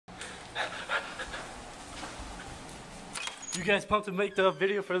You guys pumped to make the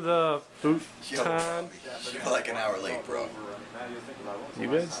video for the Futon? You're like an hour late, bro. You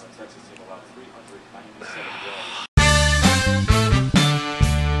guys?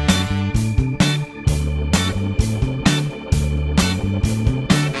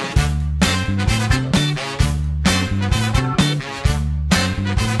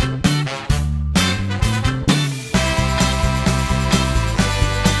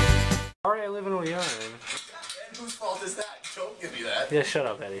 Sorry, I live in Leon. Whose fault is that? Don't give me that. Yeah, shut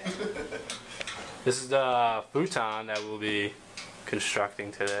up, Eddie. This is the futon that we'll be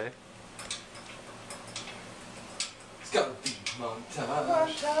constructing today. It's gotta be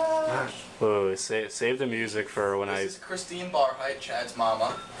montage. Whoa, save the music for when This is Christine Barheit, Chad's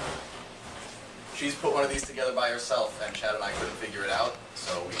mama. She's put one of these together by herself, and Chad and I couldn't figure it out,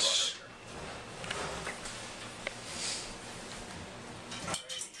 so we bought her.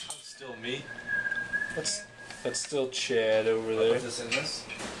 Still me. That's still Chad over there. Put this in this.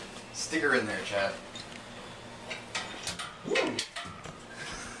 Stick her in there, Chad. There's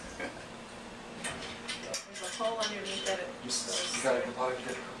a hole underneath that it goes. You gotta comply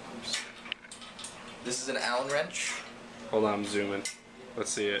with it. This is an Allen wrench. Hold on, I'm zooming. Let's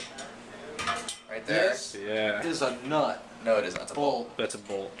see it. Right there. This Yeah. is a nut. No, it is not. It's a bolt. That's a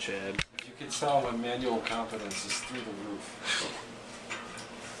bolt, Chad. If you can tell, my manual confidence is through the roof.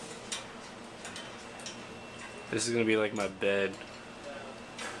 This is gonna be like my bed.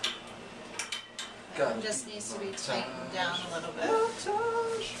 God. Just needs to be tightened down a little bit.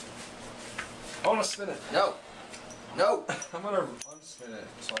 I wanna spin it. No. No. I'm gonna unspin it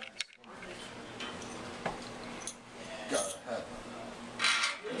so I can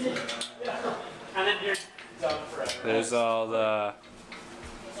spin it. There's all the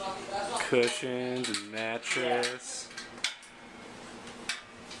cushions and mattress.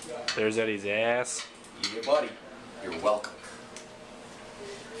 There's Eddie's ass. Yeah, buddy. You're welcome.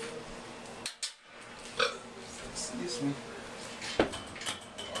 Excuse me. Oh,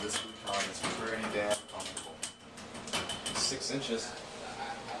 this futon is pretty damn comfortable. 6 inches.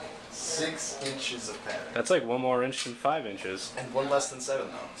 6 inches of padding. That's like 1 more inch than 5 inches. And 1 less than 7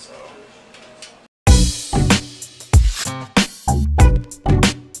 though, so.